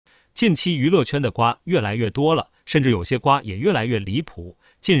近期娱乐圈的瓜越来越多了，甚至有些瓜也越来越离谱。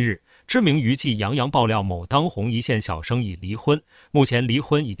近日，知名娱记杨洋爆料某当红一线小生已离婚，目前离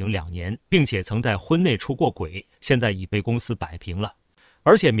婚已经2年，并且曾在婚内出过轨，现在已被公司摆平了。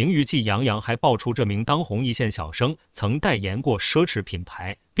而且名娱记杨洋还爆出这名当红一线小生曾代言过奢侈品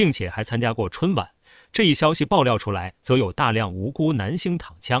牌，并且还参加过春晚。这一消息爆料出来，则有大量无辜男星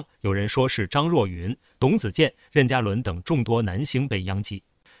躺枪，有人说是张若昀、董子健、任嘉伦等众多男星被殃及。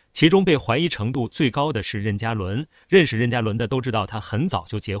其中被怀疑程度最高的是任嘉伦，认识任嘉伦的都知道他很早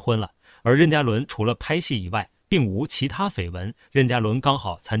就结婚了，而任嘉伦除了拍戏以外，并无其他绯闻。任嘉伦刚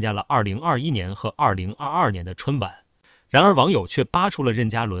好参加了2021年和2022年的春晚。然而网友却扒出了任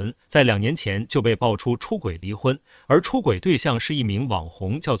嘉伦在2年前就被爆出出轨离婚，而出轨对象是一名网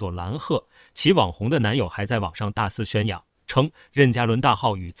红，叫做蓝赫，其网红的男友还在网上大肆宣扬，称任嘉伦大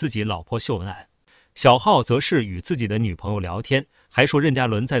号与自己老婆秀恩爱，小号则是与自己的女朋友聊天，还说任嘉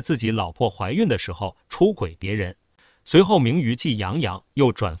伦在自己老婆怀孕的时候出轨别人。随后名娱记杨洋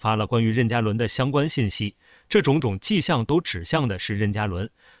又转发了关于任嘉伦的相关信息，这种种迹象都指向的是任嘉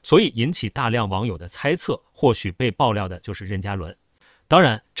伦，所以引起大量网友的猜测，或许被爆料的就是任嘉伦。当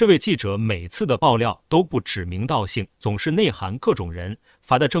然，这位记者每次的爆料都不指名道姓，总是内涵各种人，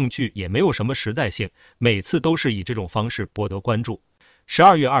发的证据也没有什么实在性，每次都是以这种方式博得关注。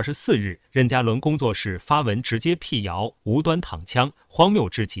12月24日，任嘉伦工作室发文直接辟谣，无端躺枪，荒谬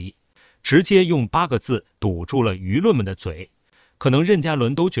至极，直接用8个字堵住了舆论们的嘴。可能任嘉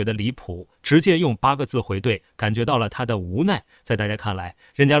伦都觉得离谱，直接用8个字回怼，感觉到了他的无奈。在大家看来，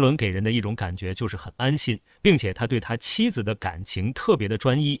任嘉伦给人的一种感觉就是很安心，并且他对他妻子的感情特别的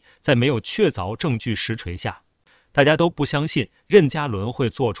专一，在没有确凿证据实锤下，大家都不相信任嘉伦会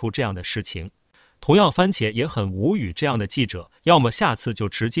做出这样的事情。同样，番茄也很无语，这样的记者要么下次就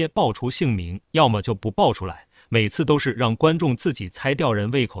直接爆出姓名，要么就不爆出来，每次都是让观众自己猜吊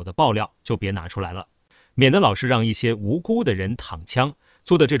人胃口的爆料就别拿出来了，免得老是让一些无辜的人躺枪，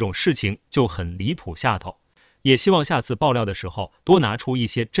做的这种事情就很离谱下头。也希望下次爆料的时候多拿出一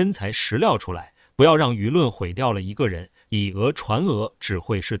些真材实料出来，不要让舆论毁掉了一个人，以讹传讹只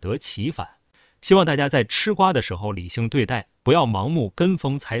会适得其反。希望大家在吃瓜的时候理性对待，不要盲目跟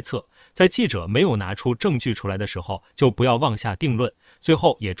风猜测，在记者没有拿出证据出来的时候就不要妄下定论。最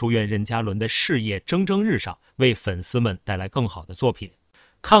后也祝愿任嘉伦的事业蒸蒸日上，为粉丝们带来更好的作品。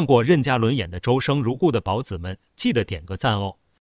看过任嘉伦演的《周生如故》的宝子们，记得点个赞哦。